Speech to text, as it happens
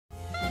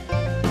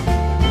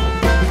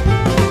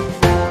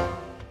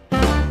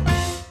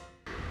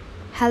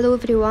Hello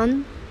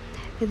everyone,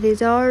 these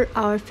are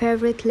our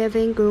favorite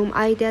living room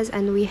ideas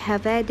and we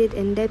have added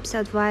in-depth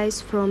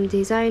advice from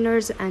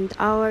designers and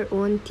our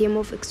own team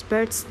of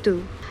experts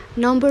too.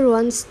 Number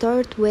 1,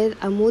 start with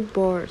a mood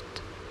board.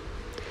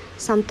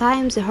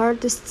 Sometimes the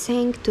hardest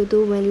thing to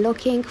do when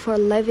looking for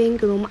living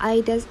room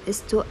ideas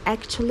is to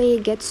actually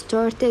get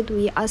started.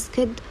 We asked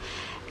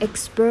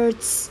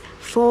experts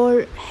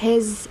for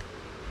his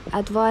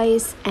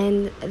advice,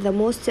 and the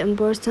most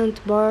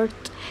important part,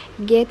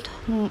 get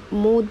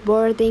mood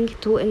boarding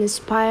to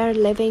inspire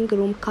living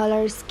room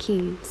color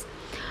schemes.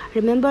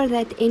 Remember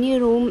that any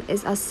room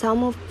is a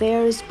sum of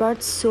various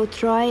parts, so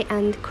try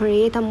and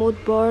create a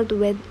mood board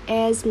with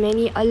as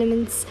many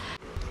elements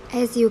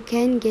as you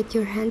can get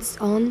your hands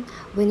on.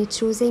 When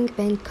choosing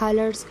paint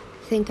colors,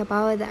 think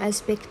about the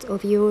aspect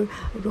of your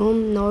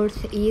room: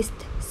 north, east,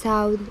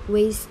 south,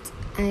 west.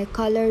 A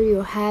color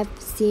you have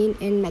seen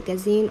in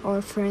magazine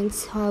or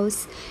friend's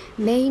house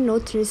may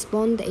not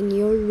respond in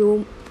your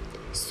room,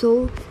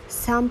 so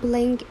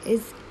sampling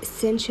is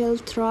essential.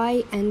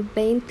 Try and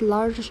paint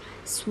large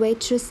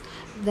swatches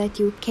that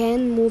you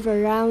can move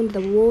around the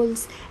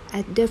walls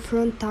at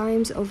different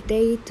times of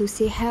day to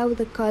see how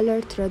the color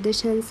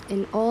transitions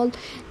in all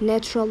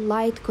natural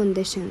light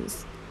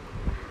conditions.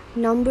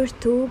 Number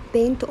 2,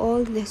 paint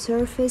all the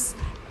surface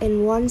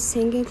in one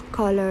single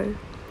color.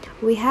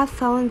 We have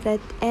found that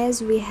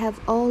as we have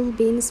all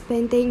been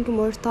spending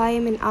more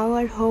time in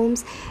our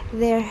homes,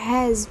 there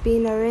has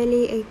been a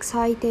really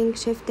exciting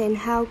shift in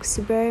how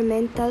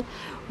experimental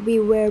we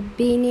were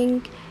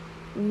being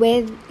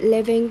with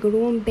living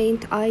room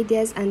paint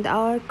ideas, and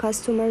our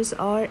customers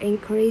are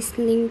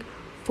increasingly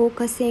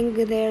focusing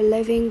their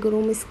living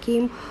room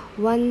scheme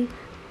on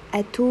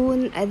a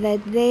tone that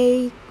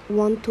they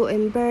want to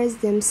immerse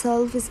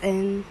themselves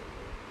in.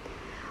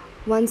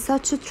 One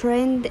such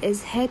trend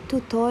is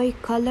head-to-toe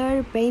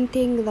color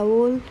painting. The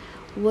wall,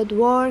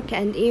 woodwork,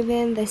 and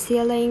even the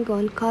ceiling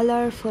on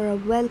color for a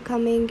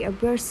welcoming,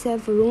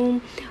 immersive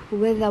room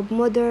with a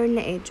modern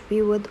edge.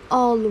 We would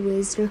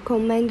always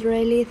recommend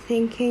really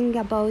thinking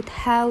about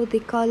how the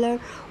color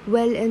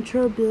will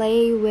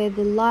interplay with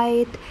the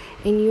light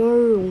in your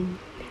room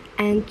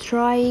and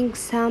trying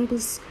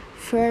samples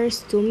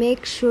first to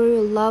make sure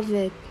you love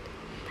it.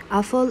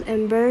 A full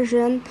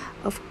immersion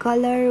of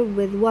color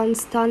with one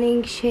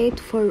stunning shade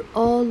for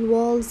all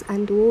walls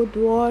and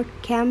woodwork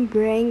can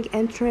bring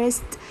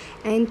interest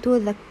into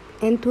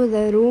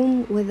the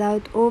room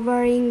without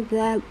overing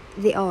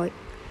the eye.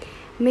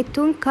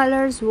 Mid-tone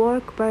colors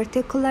work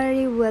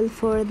particularly well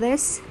for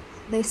this.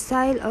 The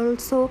style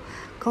also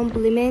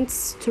complements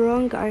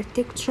strong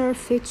architecture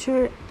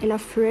feature in a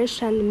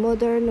fresh and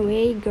modern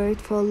way,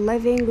 great for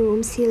living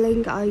room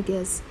ceiling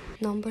ideas.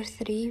 Number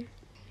 3,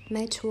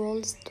 match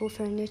walls to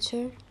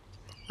furniture.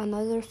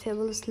 Another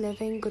fabulous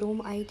living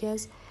room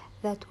ideas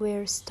that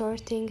we're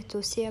starting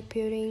to see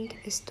appearing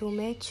is to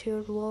match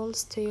your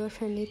walls to your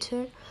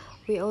furniture.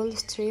 We all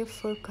strive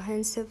for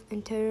cohesive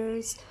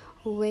interiors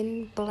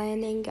when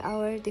planning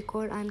our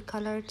decor, and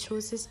color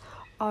choices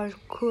are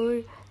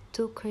core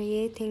to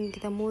creating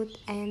the mood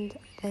and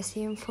the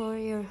theme for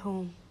your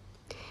home.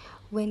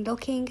 When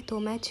looking to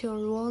match your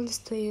walls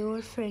to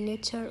your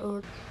furniture,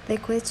 or the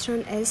question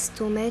is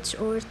to match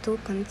or to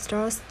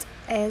contrast,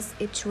 as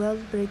each will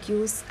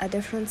produce a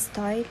different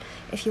style.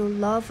 If you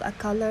love a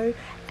color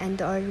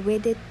and are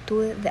wedded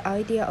to the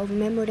idea of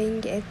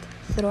mirroring it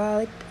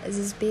throughout the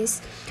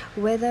space,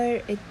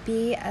 whether it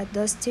be a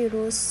dusty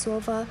rose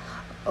sofa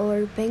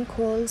or pink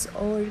walls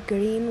or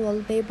green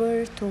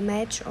wallpaper to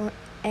match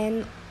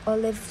an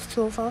olive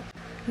sofa,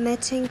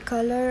 matching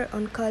color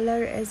on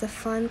color is a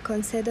fun,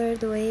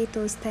 considered way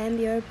to stamp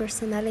your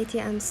personality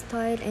and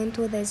style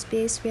into the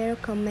space. We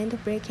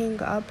recommend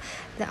breaking up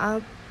the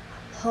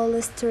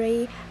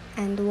upholstery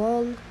and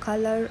wall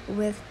color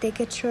with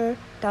texture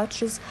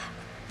touches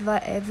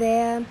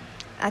via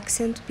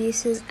accent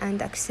pieces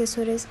and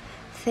accessories.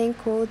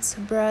 Think woods,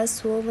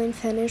 brass, woven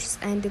finishes,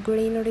 and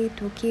greenery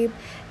to keep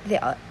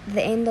the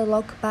end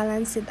look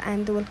balanced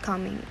and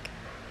welcoming.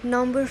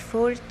 Number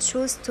 4,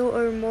 choose 2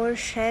 or more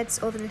shades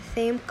of the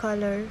same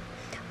color.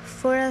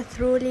 For a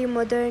truly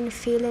modern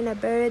feel in a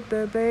bird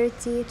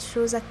property,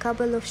 choose a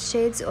couple of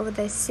shades of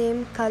the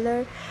same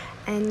color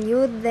and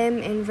use them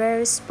in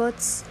various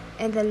spots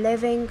in the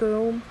living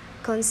room.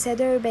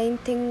 Consider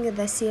painting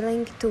the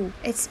ceiling too.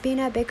 It's been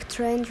a big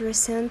trend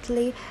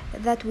recently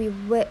that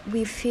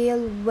we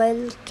feel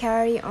will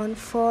carry on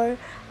for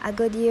a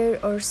good year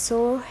or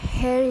so.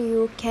 Here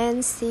you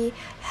can see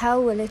how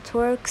well it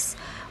works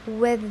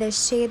with the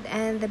shade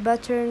and the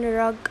pattern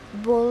rug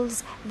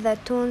pulls the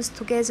tones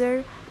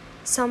together.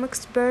 Some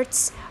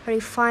experts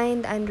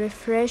refined and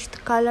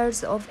refreshed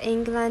colors of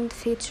England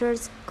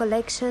features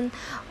collection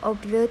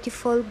of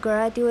beautiful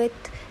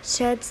graduate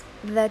shades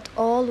that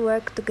all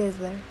work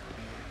together.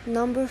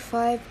 Number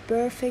 5,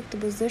 perfect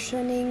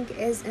positioning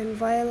is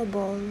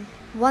invaluable.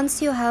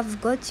 Once you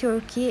have got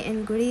your key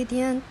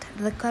ingredient,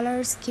 the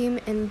color scheme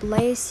in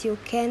place, you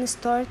can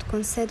start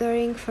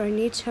considering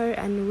furniture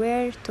and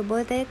where to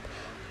put it.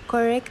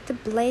 correct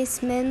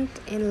placement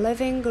in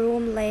living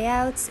room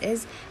layouts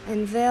is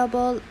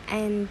invaluable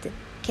and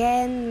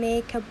can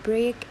make or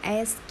break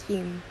a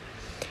scheme.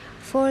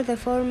 For the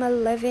formal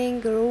living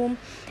room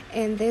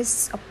in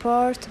this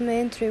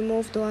apartment,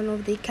 removed one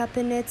of the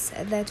cabinets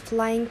that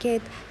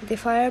flanked the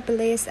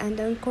fireplace and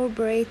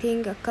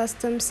incorporating a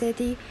custom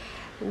settee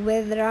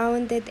with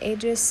rounded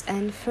edges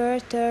and fur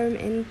trim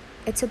in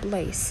its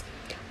place.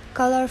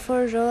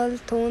 Colorful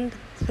roll-toned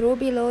through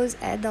pillows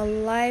add a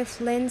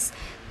liveliness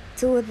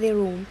to the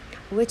room,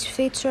 which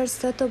features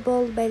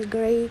suitable pale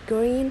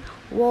green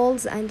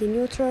walls and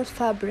neutral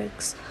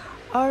fabrics.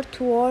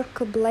 Artwork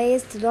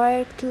placed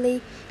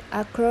directly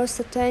across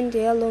a tanned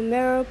yellow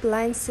mirror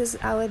balances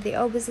out the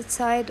opposite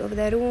side of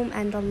the room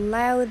and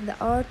allows the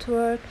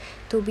artwork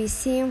to be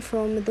seen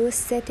from those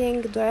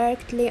sitting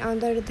directly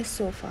under the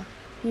sofa.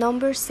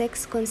 Number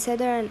 6.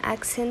 Consider an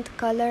accent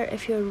color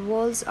if your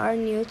walls are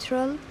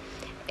neutral.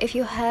 If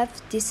you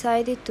have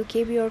decided to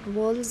keep your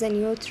walls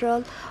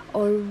neutral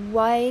or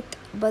white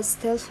but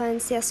still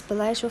fancy a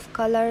splash of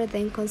color,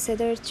 then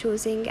consider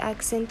choosing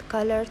accent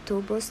color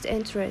to boost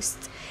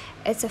interest.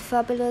 It's a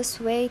fabulous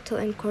way to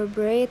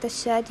incorporate a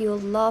shade you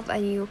love,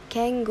 and you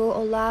can go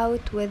all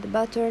out with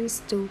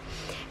patterns too.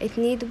 It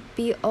need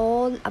be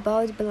all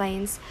about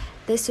balance.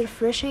 This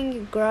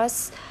refreshing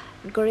grass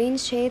green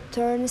shade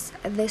turns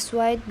this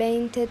white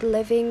painted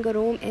living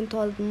room into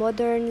a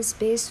modern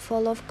space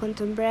full of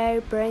contemporary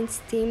prints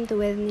themed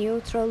with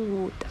neutral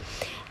wood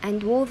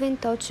and woven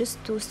touches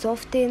to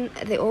soften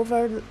the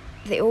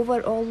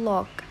overall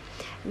look.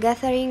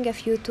 Gathering a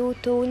few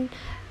two-tone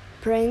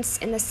prints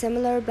in a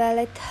similar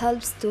palette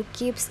helps to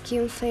keep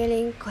scheme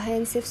feeling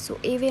cohesive, so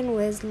even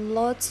with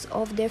lots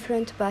of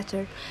different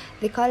patterns,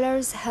 the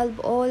colors help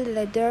all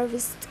the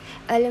diverse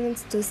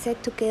elements to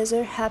sit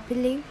together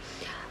happily.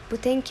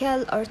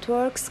 Potential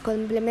artworks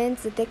complement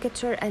the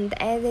texture and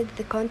added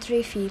the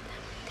country feel.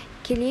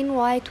 Clean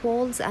white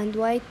walls and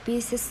white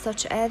pieces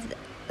such as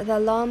the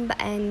lamp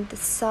and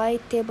side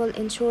table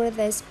ensure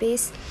the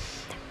space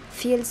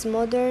feels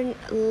modern,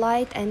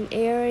 light and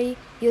airy,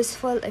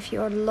 useful if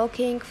you are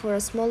looking for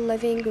a small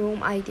living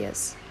room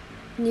ideas.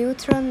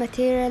 Neutral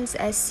materials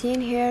as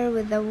seen here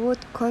with the wood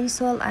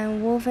console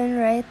and woven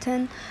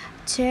rattan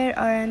chair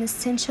are an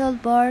essential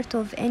part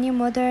of any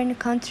modern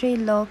country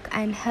look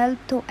and help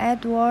to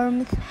add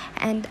warmth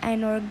and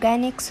an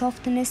organic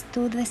softness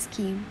to the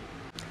scheme.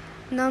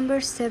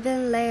 Number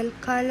 7. Lay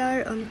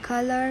color on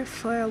color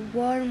for a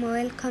warm,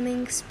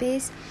 welcoming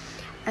space.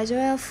 A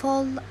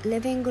joyful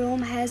living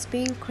room has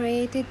been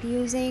created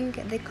using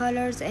the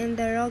colors in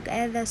the rug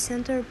as the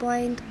center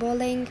point,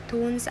 pulling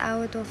tones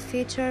out of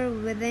feature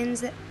within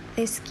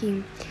the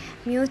scheme.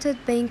 Muted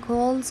pink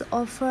walls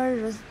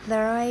offer the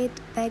right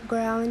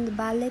background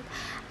palette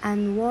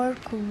and work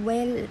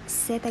well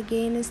set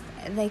against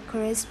the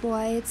crisp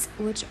whites,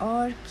 which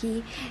are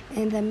key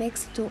in the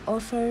mix to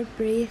offer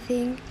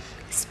breathing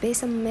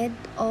space amid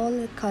all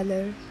the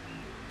color.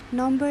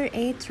 Number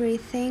 8.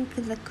 Rethink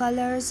the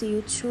colors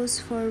you choose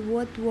for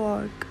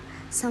woodwork.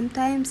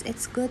 Sometimes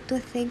it's good to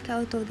think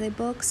out of the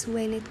box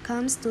when it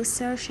comes to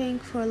searching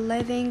for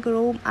living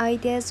room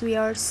ideas. We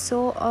are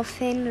so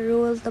often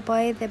ruled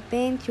by the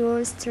paint,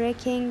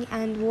 tricking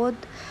and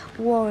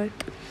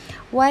woodwork.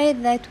 Why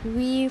that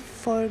we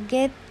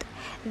forget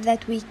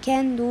that we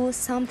can do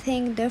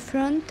something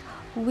different.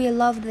 We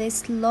love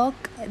this look.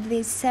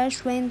 The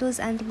search windows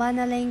and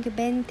paneling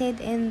painted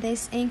in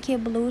this inky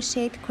blue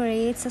shade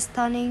creates a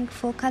stunning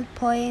focal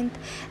point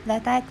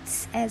that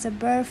acts as a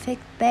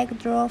perfect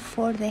backdrop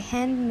for the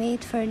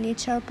handmade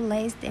furniture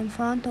placed in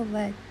front of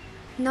it.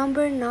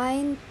 Number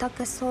 9. Tuck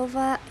a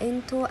sofa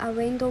into a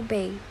window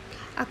bay.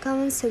 A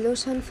common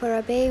solution for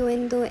a bay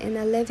window in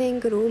a living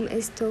room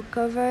is to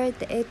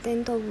convert it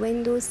into a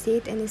window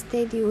seat.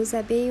 Instead, use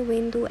a bay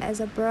window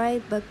as a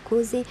bright but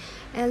cozy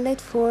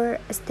inlet for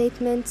a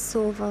statement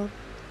sofa.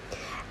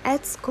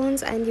 Add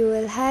scones and you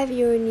will have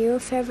your new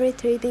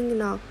favorite reading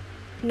nook.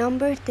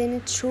 Number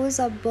 10. Choose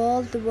a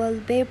bold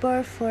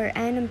wallpaper for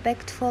an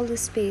impactful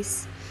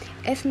space.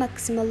 If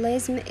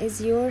maximalism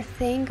is your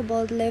thing,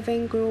 bold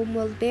living room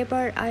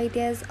wallpaper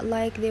ideas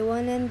like the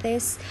one in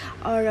this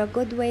are a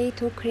good way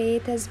to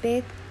create a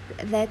space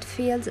that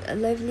feels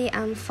lively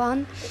and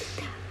fun.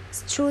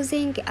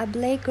 Choosing a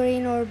black,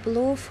 green or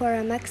blue for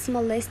a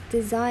maximalist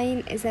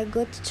design is a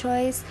good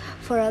choice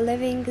for a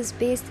living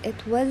space.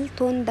 It will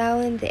tone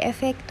down the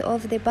effect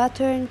of the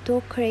pattern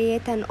to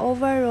create an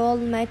overall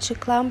match.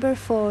 Number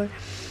 4.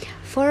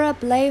 For a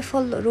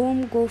playful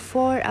room, go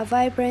for a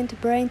vibrant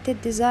printed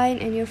design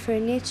in your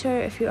furniture.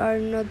 If you are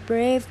not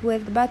brave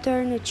with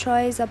pattern,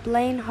 choose a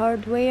plain,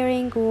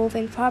 hard-wearing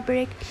woven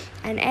fabric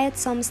and add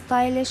some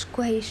stylish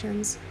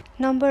cohesions.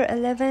 Number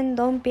 11.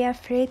 Don't be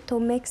afraid to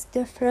mix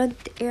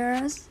different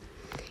eras.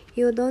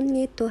 You don't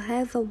need to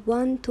have a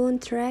one-tone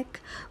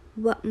track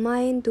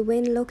mind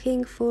when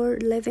looking for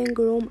living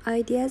room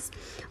ideas.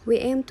 We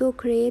aim to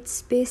create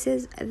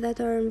spaces that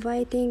are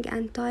inviting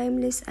and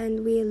timeless,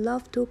 and we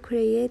love to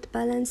create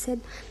balanced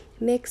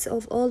mix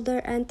of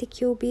older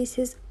antique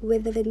pieces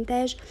with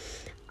vintage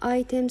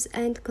items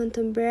and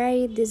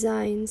contemporary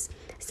designs.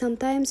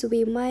 Sometimes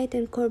we might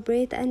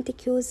incorporate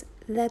antiques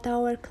that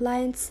our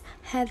clients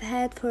have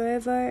had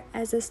forever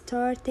as a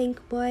starting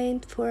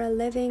point for a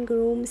living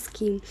room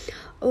scheme,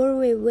 or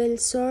we will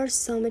source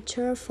some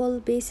cheerful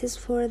pieces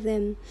for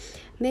them.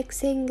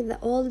 Mixing the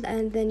old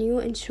and the new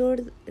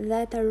ensures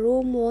that a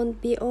room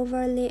won't be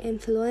overly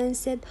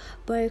influenced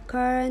by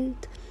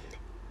current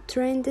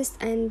trends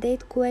and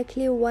date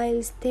quickly,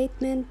 while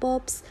statement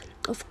pops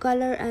of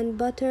color and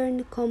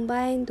pattern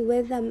combined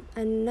with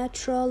a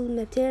natural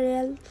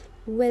material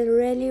will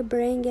really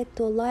bring it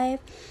to life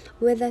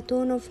with a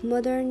tone of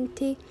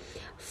modernity.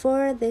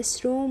 For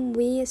this room,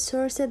 we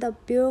sourced a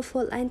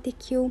beautiful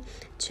antique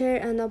chair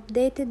and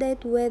updated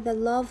it with a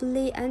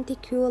lovely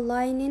antique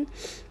lining,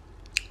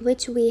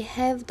 which we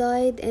have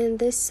dyed in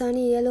this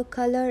sunny yellow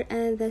color,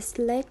 and the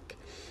sleek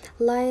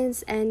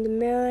lines and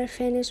mirror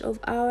finish of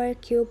our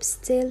cube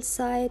steel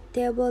side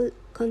table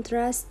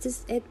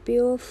contrasts it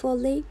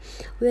beautifully.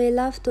 We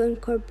love to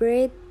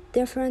incorporate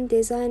different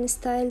design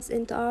styles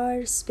into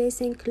our space,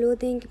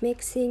 including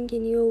mixing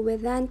new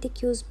with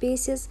antique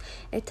pieces.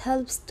 It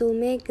helps to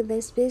make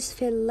the space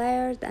feel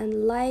layered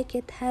and like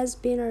it has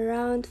been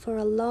around for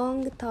a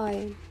long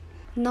time.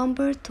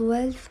 Number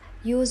 12.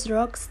 Use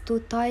rugs to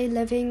tie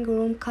living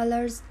room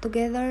colors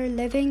together.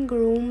 Living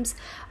rooms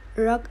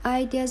rug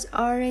ideas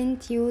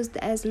aren't used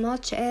as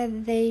much as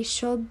they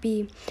should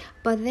be,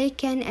 but they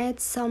can add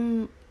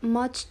some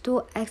much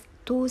to a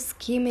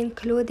scheme,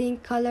 including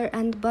color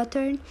and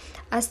pattern.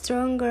 A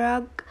strong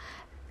rug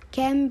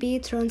can be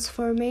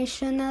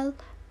transformational,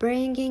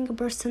 bringing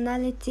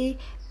personality,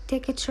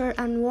 texture,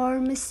 and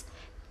warmth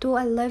to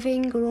a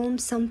living room.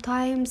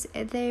 Sometimes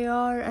they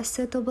are a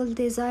suitable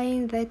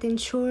design that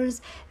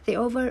ensures the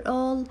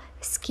overall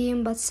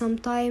scheme, but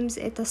sometimes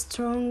it's a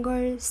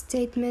stronger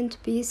statement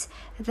piece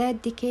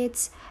that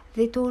dictates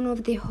the tone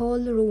of the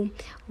whole room.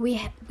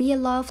 We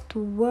love to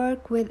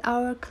work with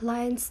our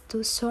clients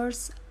to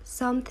source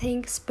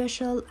something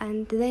special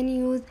and then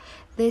use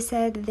this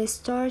as the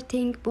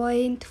starting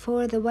point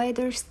for the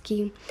wider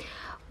scheme.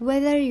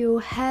 Whether you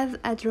have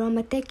a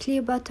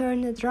dramatically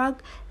patterned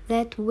rug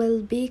that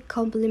will be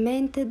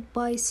complemented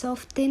by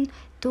softened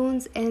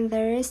tones in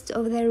the rest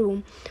of the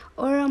room,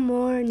 or a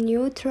more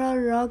neutral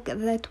rug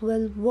that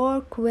will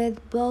work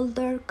with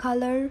bolder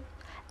color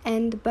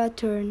and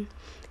pattern,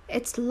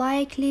 it's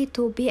likely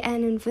to be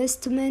an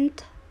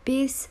investment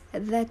piece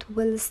that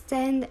will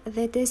stand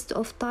the test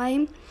of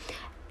time.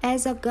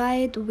 As a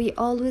guide, we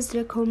always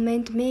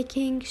recommend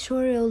making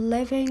sure your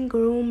living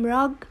room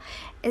rug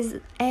is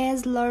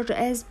as large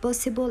as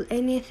possible.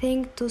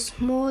 Anything too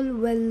small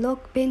will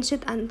look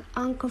pinched and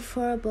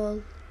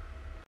uncomfortable.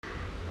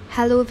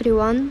 Hello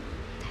everyone,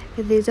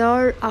 these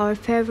are our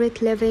favorite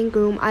living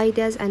room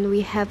ideas, and we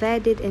have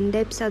added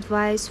in-depth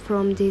advice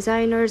from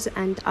designers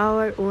and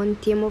our own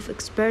team of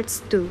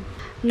experts too.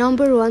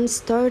 Number 1,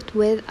 start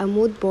with a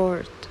mood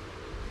board.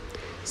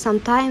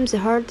 Sometimes the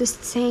hardest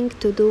thing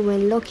to do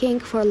when looking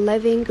for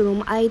living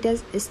room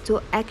ideas is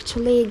to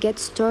actually get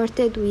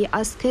started. We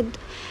asked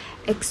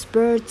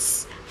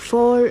experts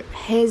for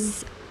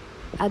his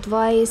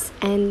advice,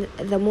 and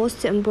the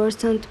most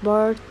important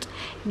part,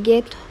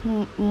 get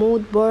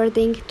mood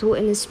boarding to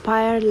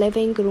inspire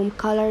living room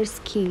color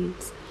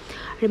schemes.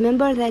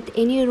 Remember that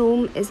any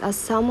room is a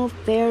sum of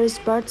various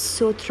parts,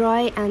 so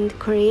try and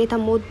create a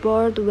mood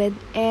board with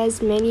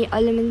as many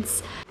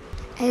elements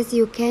as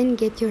you can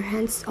get your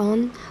hands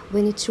on.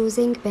 When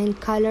choosing paint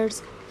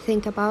colors,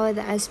 think about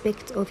the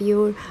aspect of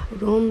your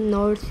room,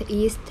 north,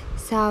 east,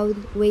 south,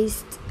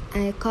 west.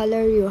 A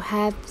color you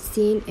have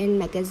seen in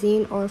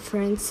magazine or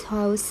friend's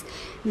house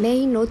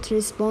may not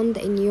respond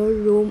in your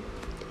room,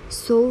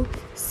 so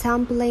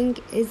sampling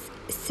is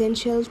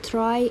essential.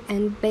 Try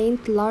and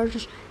paint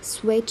large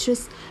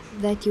swatches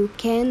that you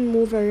can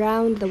move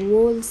around the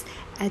walls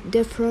at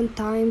different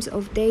times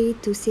of day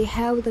to see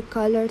how the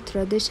color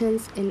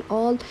transitions in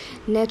all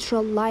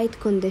natural light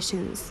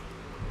conditions.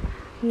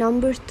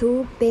 Number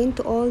 2, paint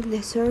all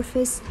the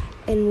surface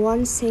in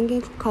one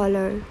single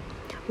color.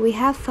 We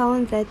have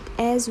found that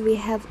as we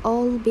have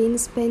all been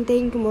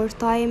spending more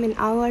time in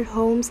our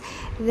homes,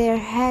 there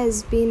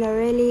has been a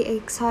really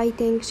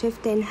exciting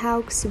shift in how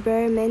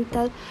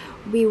experimental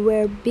we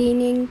were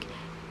being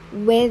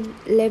with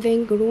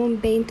living room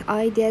paint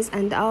ideas,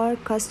 and our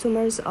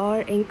customers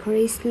are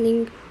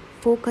increasingly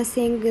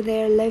focusing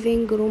their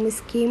living room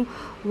scheme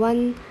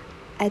on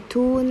a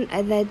tone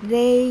that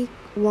they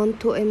want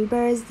to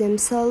immerse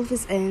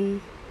themselves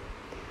in.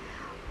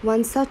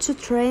 One such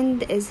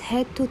trend is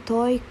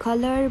head-to-toe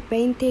color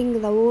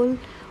painting. The wall,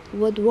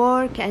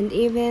 woodwork, and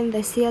even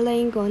the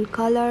ceiling on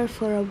color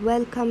for a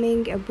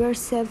welcoming,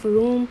 immersive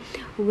room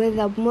with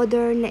a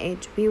modern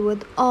edge. We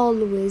would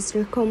always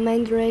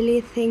recommend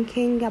really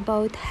thinking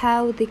about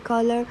how the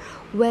color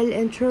will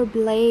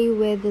interplay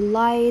with the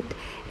light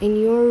in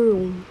your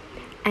room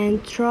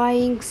and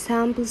trying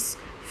samples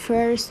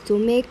first to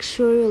make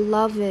sure you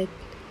love it.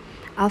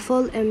 A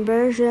full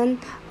immersion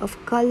of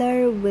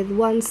color with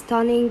one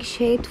stunning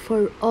shade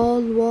for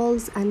all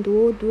walls and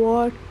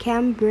woodwork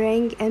can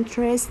bring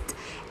interest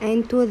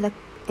into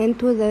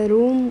the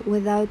room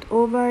without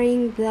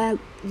overwhelming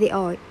the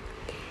eye.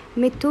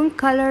 Mid-tone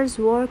colors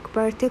work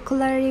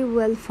particularly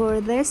well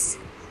for this.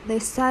 The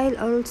style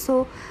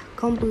also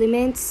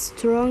complements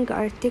strong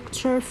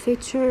architecture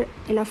feature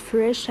in a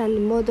fresh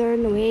and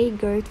modern way,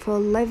 great for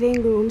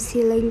living room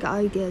ceiling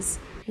ideas.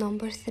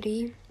 Number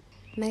 3.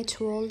 Match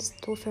walls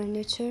to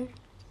furniture.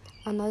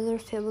 Another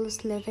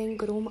fabulous living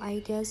room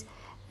ideas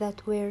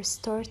that we're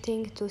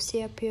starting to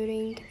see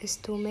appearing is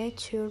to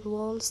match your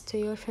walls to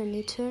your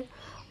furniture.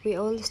 We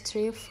all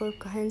strive for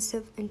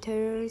cohesive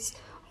interiors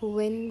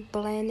when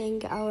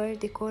planning our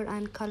decor,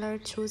 and color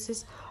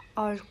choices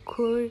are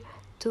core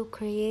to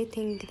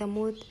creating the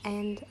mood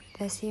and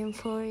the theme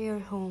for your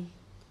home.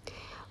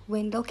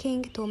 When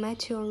looking to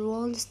match your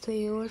walls to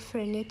your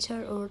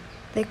furniture, or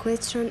the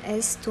question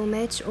is to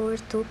match or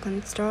to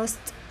contrast,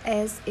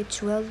 as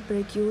each will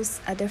produce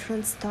a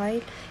different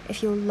style.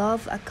 If you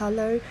love a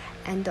color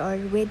and are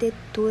wedded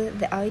to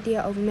the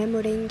idea of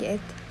mirroring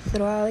it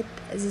throughout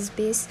the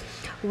space,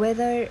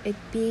 whether it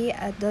be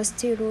a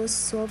dusty rose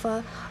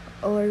sofa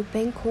or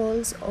pink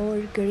walls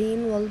or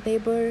green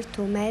wallpaper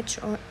to match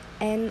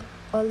an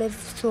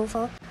olive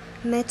sofa,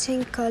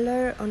 matching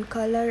color on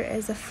color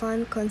is a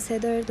fun,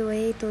 considered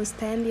way to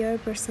stamp your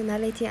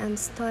personality and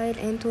style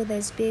into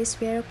the space.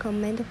 We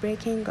recommend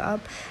breaking up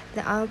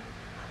the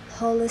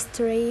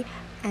upholstery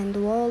and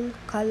wall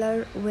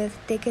color with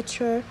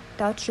texture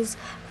touches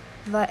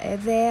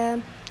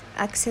via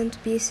accent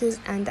pieces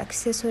and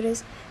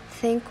accessories.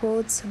 Think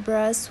woods,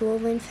 brass,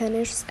 woven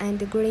finishes,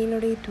 and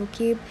greenery to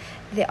keep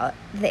the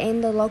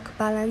end look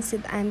balanced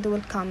and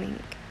welcoming.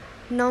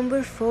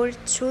 Number 4.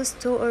 Choose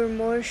 2 or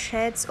more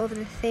shades of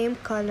the same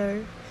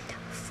color.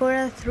 For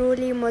a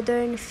truly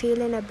modern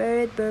feel in a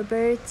bird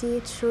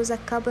property, choose a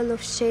couple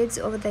of shades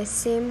of the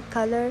same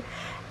color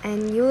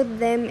and use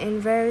them in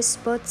various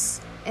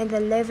spots in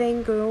the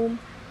living room.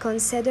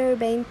 Consider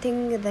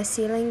painting the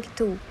ceiling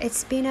too.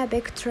 It's been a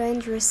big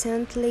trend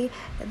recently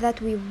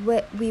that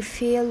we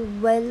feel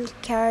will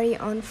carry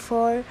on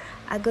for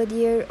a good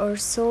year or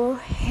so.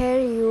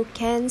 Here you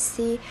can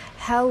see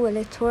how well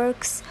it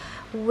works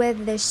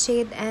with the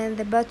shade and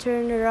the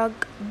pattern rug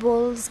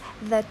pulls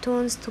the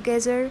tones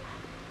together.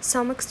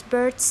 Some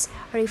experts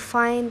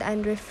refined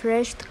and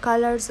refreshed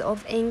colors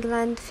of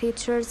England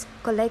features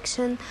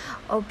collection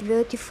of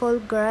beautiful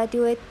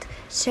graduate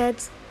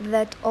shades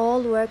that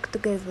all work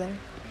together.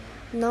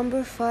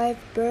 Number 5.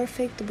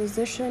 Perfect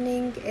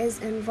positioning is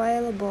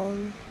invaluable.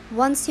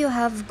 Once you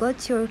have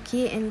got your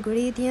key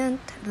ingredient,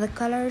 the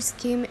color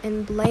scheme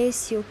in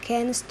place, you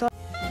can start